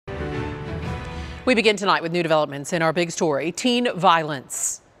We begin tonight with new developments in our big story, teen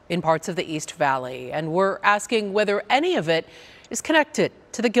violence in parts of the East Valley. And we're asking whether any of it is connected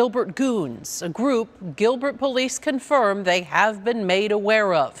to the Gilbert Goons, a group Gilbert police confirm they have been made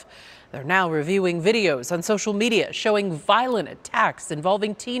aware of. They're now reviewing videos on social media showing violent attacks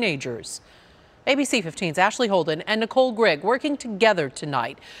involving teenagers. ABC 15's Ashley Holden and Nicole Grigg working together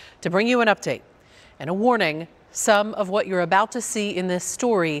tonight to bring you an update and a warning. Some of what you're about to see in this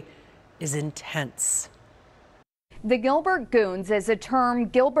story is intense. The Gilbert Goons is a term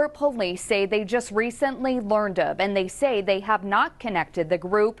Gilbert police say they just recently learned of, and they say they have not connected the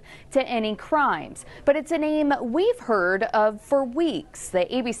group to any crimes. But it's a name we've heard of for weeks. The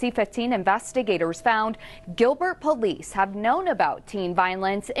ABC 15 investigators found Gilbert police have known about teen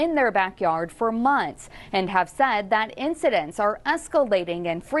violence in their backyard for months and have said that incidents are escalating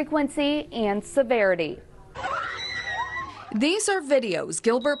in frequency and severity. These are videos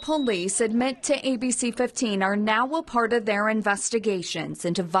Gilbert police admit to ABC 15 are now a part of their investigations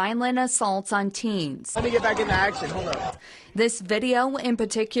into violent assaults on teens. Let me get back into action. Hold up. This video in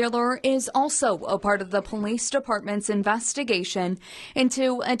particular is also a part of the police department's investigation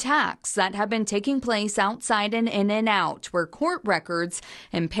into attacks that have been taking place outside and in and out, where court records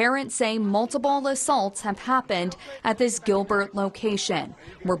and parents say multiple assaults have happened at this Gilbert location.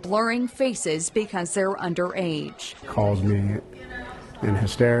 We're blurring faces because they're underage. Calls me in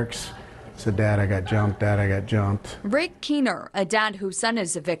hysterics. Said, "Dad, I got jumped. Dad, I got jumped." Rick Keener, a dad whose son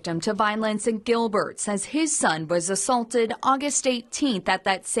is a victim to violence in Gilbert, says his son was assaulted August 18th at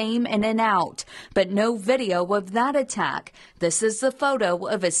that same in and out, but no video of that attack. This is the photo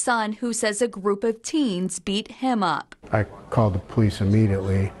of his son who says a group of teens beat him up. I called the police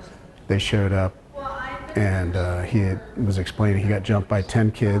immediately. They showed up. And he was explaining he got jumped by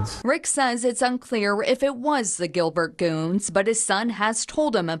 10 kids. Rick says it's unclear if it was the Gilbert Goons, but his son has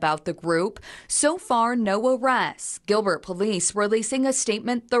told him about the group. So far, no arrests. Gilbert police releasing a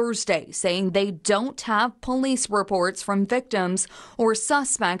statement Thursday saying they don't have police reports from victims or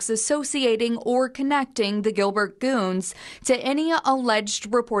suspects associating or connecting the Gilbert Goons to any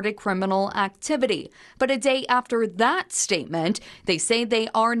alleged reported criminal activity. But a day after that statement, they say they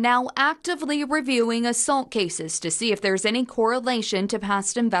are now actively reviewing assault cases to see if there's any correlation to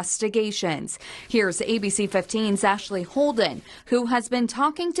past investigations. Here's ABC 15's Ashley Holden, who has been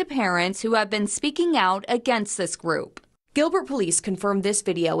talking to parents who have been speaking out against this group. Gilbert police confirmed this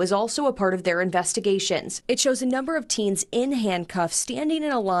video is also a part of their investigations. It shows a number of teens in handcuffs standing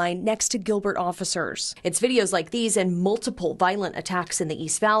in a line next to Gilbert officers. It's videos like these and multiple violent attacks in the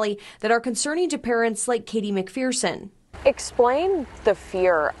East Valley that are concerning to parents like Katie McPherson. Explain the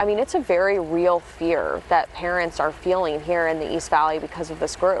fear. I mean, it's a very real fear that parents are feeling here in the East Valley because of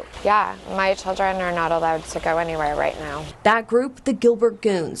this group. Yeah, my children are not allowed to go anywhere right now. That group, the Gilbert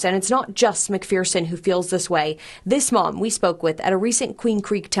Goons, and it's not just McPherson who feels this way. This mom we spoke with at a recent Queen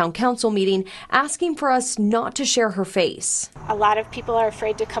Creek Town Council meeting asking for us not to share her face. A lot of people are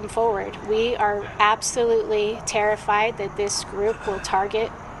afraid to come forward. We are absolutely terrified that this group will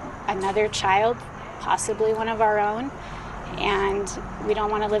target another child, possibly one of our own, and we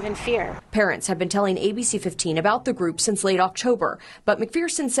don't want to live in fear. Parents have been telling ABC 15 about the group since late October, but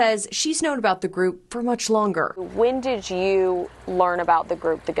McPherson says she's known about the group for much longer. When did you learn about the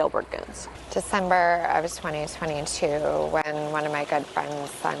group, the Gilbert Goons? December of 2022, when one of my good friend's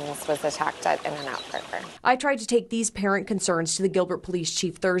sons was attacked at In-N-Out Burger. I tried to take these parent concerns to the Gilbert police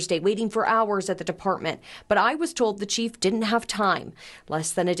chief Thursday, waiting for hours at the department, but I was told the chief didn't have time.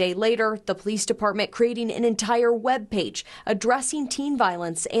 Less than a day later, the police department creating an entire webpage addressing teen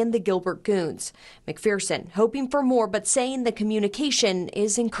violence and the Gilbert Goons. McPherson hoping for more, but saying the communication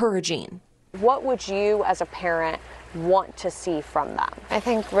is encouraging. What would you as a parent want to see from them? I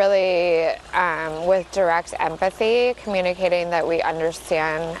think really with direct empathy, communicating that we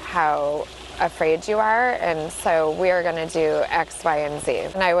understand how afraid you are, and so we are going to do X, Y, and Z.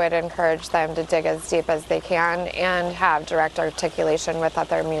 And I would encourage them to dig as deep as they can and have direct articulation with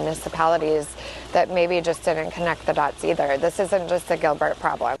other municipalities that maybe just didn't connect the dots either. This isn't just a Gilbert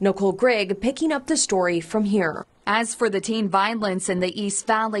problem. Nicole Grigg picking up the story from here. As for the teen violence in the East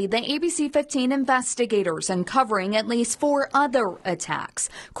Valley, the ABC 15 investigators uncovering at least 4 other attacks.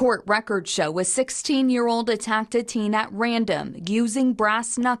 Court records show a 16-year-old attacked a teen at random using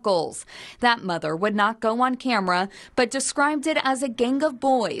brass knuckles. That mother would not go on camera, but described it as a gang of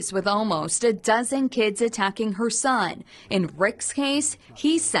boys with almost a dozen kids attacking her son. In Rick's case,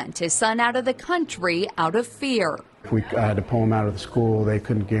 he sent his son out of the country out of fear. We had to pull him out of the school. They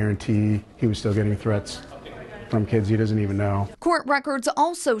couldn't guarantee he was still getting threats from kids he doesn't even know. Court records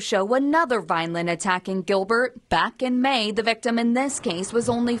also show another violent attack in Gilbert. Back in May, the victim in this case was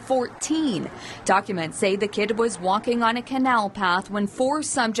only 14. Documents say the kid was walking on a canal path when 4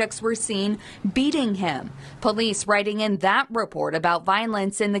 subjects were seen beating him. Police writing in that report about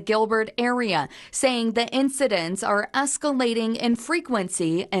violence in the Gilbert area, saying the incidents are escalating in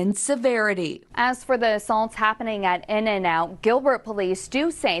frequency and severity. As for the assaults happening at In-N-Out, Gilbert police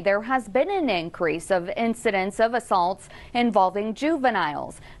do say there has been an increase of incidents of assaults involving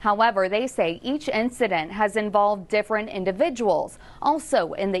juveniles. However, they say each incident has involved different individuals.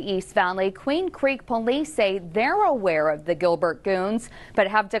 Also in the East Valley, Queen Creek police say they're aware of the Gilbert Goons, but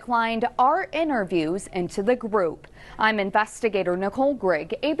have declined our interviews into the group. I'm investigator Nicole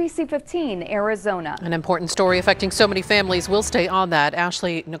Grigg, ABC 15, Arizona. An important story affecting so many families. We'll stay on that.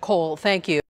 Ashley, Nicole, thank you.